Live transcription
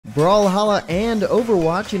Brawlhalla and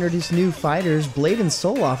Overwatch introduce new fighters. Blade and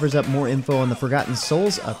Soul offers up more info on the Forgotten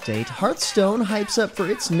Souls update. Hearthstone hypes up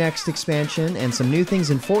for its next expansion, and some new things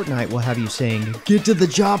in Fortnite will have you saying, "Get to the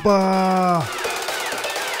Choppa!"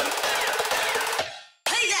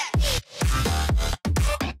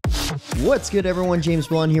 What's good, everyone? James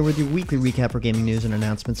Blonde here with your weekly recap for gaming news and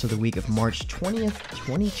announcements of the week of March 20th,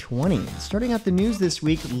 2020. Starting out the news this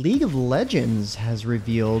week, League of Legends has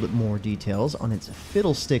revealed more details on its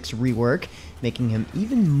Fiddlesticks rework, making him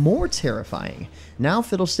even more terrifying. Now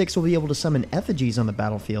Fiddlesticks will be able to summon effigies on the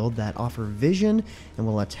battlefield that offer vision and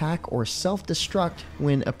will attack or self-destruct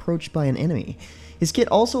when approached by an enemy. His kit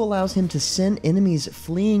also allows him to send enemies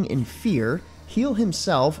fleeing in fear, heal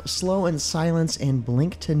himself, slow and silence, and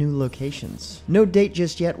blink to new locations. No date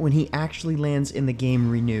just yet when he actually lands in the game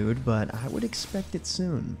renewed, but I would expect it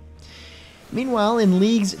soon. Meanwhile, in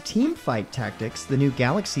League's Teamfight tactics, the new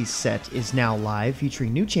Galaxies set is now live,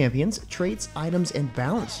 featuring new champions, traits, items, and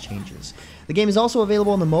balance changes. The game is also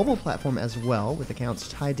available on the mobile platform as well, with accounts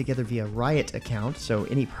tied together via Riot account, so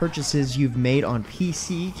any purchases you've made on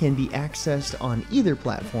PC can be accessed on either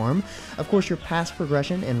platform. Of course, your past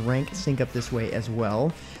progression and rank sync up this way as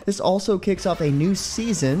well. This also kicks off a new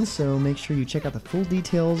season, so make sure you check out the full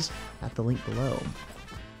details at the link below.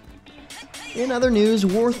 In other news,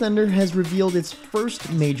 War Thunder has revealed its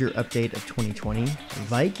first major update of 2020,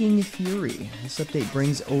 Viking Fury. This update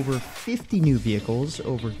brings over 50 new vehicles,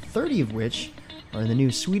 over 30 of which are in the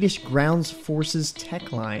new Swedish Grounds Forces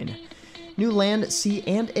tech line. New land, sea,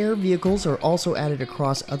 and air vehicles are also added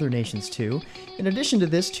across other nations too. In addition to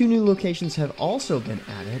this, 2 new locations have also been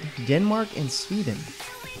added, Denmark and Sweden.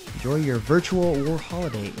 Enjoy your virtual war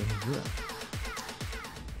holiday in Europe.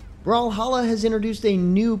 Brawlhalla has introduced a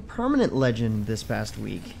new permanent legend this past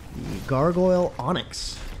week, the Gargoyle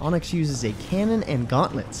Onyx. Onyx uses a cannon and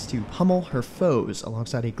gauntlets to pummel her foes,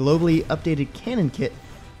 alongside a globally updated cannon kit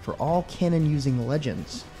for all cannon-using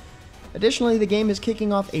legends. Additionally, the game is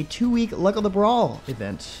kicking off a 2-week Luck of the Brawl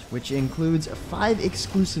event, which includes 5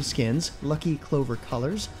 exclusive skins, Lucky Clover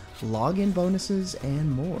colors, login bonuses,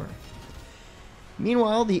 and more.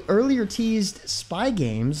 Meanwhile, the earlier teased spy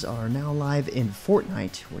games are now live in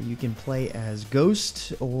Fortnite, where you can play as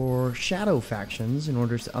Ghost or Shadow factions in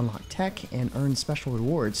order to unlock tech and earn special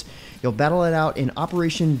rewards. You'll battle it out in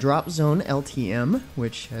Operation Drop Zone LTM,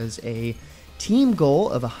 which has a team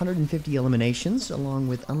goal of 150 eliminations, along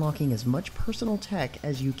with unlocking as much personal tech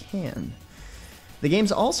as you can. The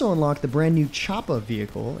games also unlock the brand new Choppa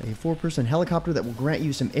vehicle, a 4-person helicopter that will grant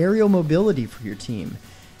you some aerial mobility for your team.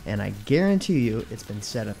 And I guarantee you, it's been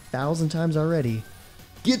said 1,000 times already,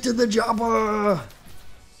 get to the Choppa!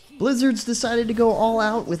 Blizzard's decided to go all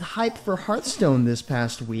out with hype for Hearthstone this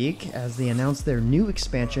past week as they announced their new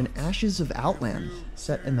expansion, Ashes of Outland.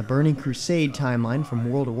 Set in the Burning Crusade timeline from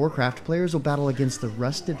World of Warcraft, players will battle against the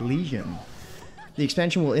Rusted Legion. The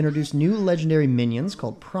expansion will introduce new legendary minions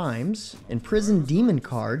called Primes, imprisoned demon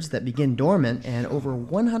cards that begin dormant, and over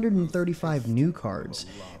 135 new cards.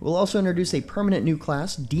 It will also introduce a permanent new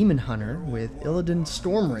class, Demon Hunter, with Illidan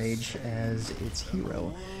Stormrage as its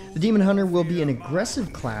hero. The Demon Hunter will be an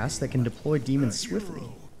aggressive class that can deploy demons swiftly.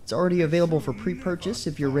 It's already available for pre-purchase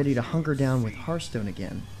if you're ready to hunker down with Hearthstone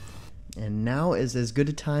again. And now is as good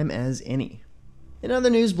a time as any. In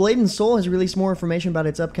other news, Blade and Soul has released more information about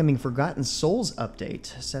its upcoming Forgotten Souls update,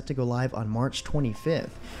 set to go live on March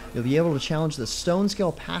 25th. You'll be able to challenge the Stone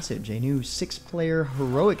Scale Passage, a new 6-player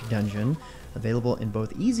heroic dungeon, available in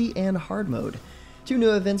both easy and hard mode. 2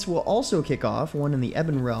 new events will also kick off, one in the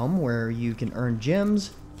Ebon Realm, where you can earn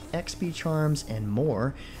gems, XP charms, and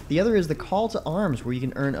more. The other is the Call to Arms, where you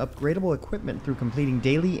can earn upgradable equipment through completing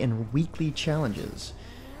daily and weekly challenges.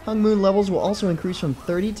 Hung Moon levels will also increase from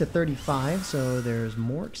 30 to 35, so there's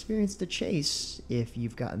more experience to chase if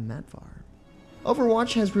you've gotten that far.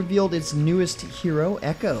 Overwatch has revealed its newest hero,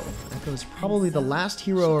 Echo. Echo is probably the last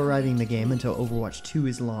hero arriving in the game until Overwatch 2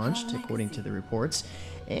 is launched, according to the reports,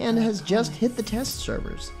 and has just hit the test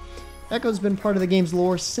servers. Echo's been part of the game's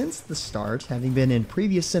lore since the start, having been in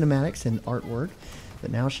previous cinematics and artwork, but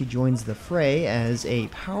now she joins the fray as a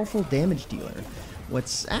powerful damage dealer.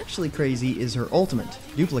 What's actually crazy is her ultimate,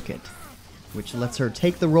 Duplicate, which lets her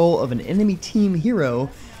take the role of an enemy team hero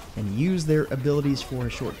and use their abilities for a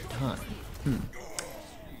short time.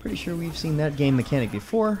 Pretty sure we've seen that game mechanic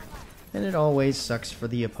before, and it always sucks for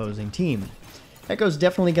the opposing team. Echo's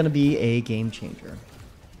definitely going to be a game changer.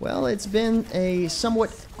 Well, it's been a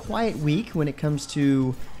somewhat quiet week when it comes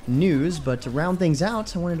to news, but to round things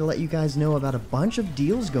out, I wanted to let you guys know about a bunch of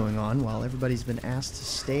deals going on while everybody's been asked to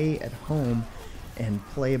stay at home and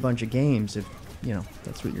play a bunch of games if, you know,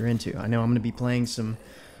 that's what you're into. I know I'm going to be playing some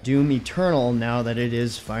Doom Eternal now that it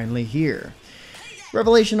is finally here.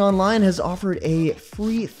 Revelation Online has offered a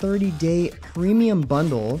free 30-day premium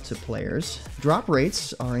bundle to players. Drop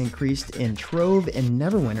rates are increased in Trove and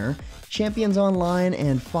Neverwinter. Champions Online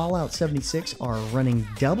and Fallout 76 are running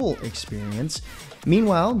double experience.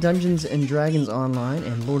 Meanwhile, Dungeons & Dragons Online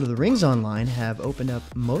and Lord of the Rings Online have opened up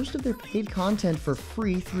most of their paid content for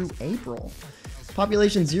free through April.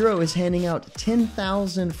 Population Zero is handing out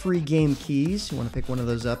 10,000 free game keys. You want to pick one of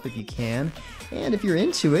those up if you can. And if you're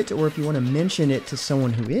into it, or if you want to mention it to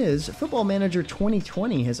someone who is, Football Manager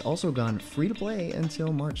 2020 has also gone free to play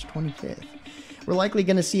until March 25th. We're likely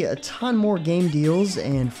going to see a ton more game deals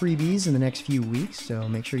and freebies in the next few weeks, so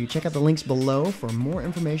make sure you check out the links below for more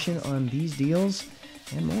information on these deals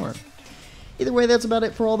and more. Either way, that's about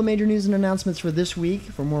it for all the major news and announcements for this week.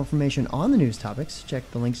 For more information on the news topics, check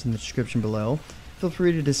the links in the description below. Feel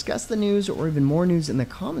free to discuss the news or even more news in the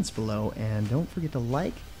comments below, and don't forget to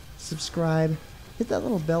like, subscribe, hit that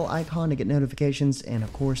little bell icon to get notifications, and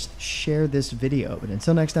of course, share this video. But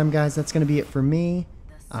until next time, guys, that's going to be it for me.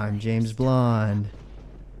 I'm James Blonde.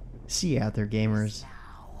 See you out there, gamers.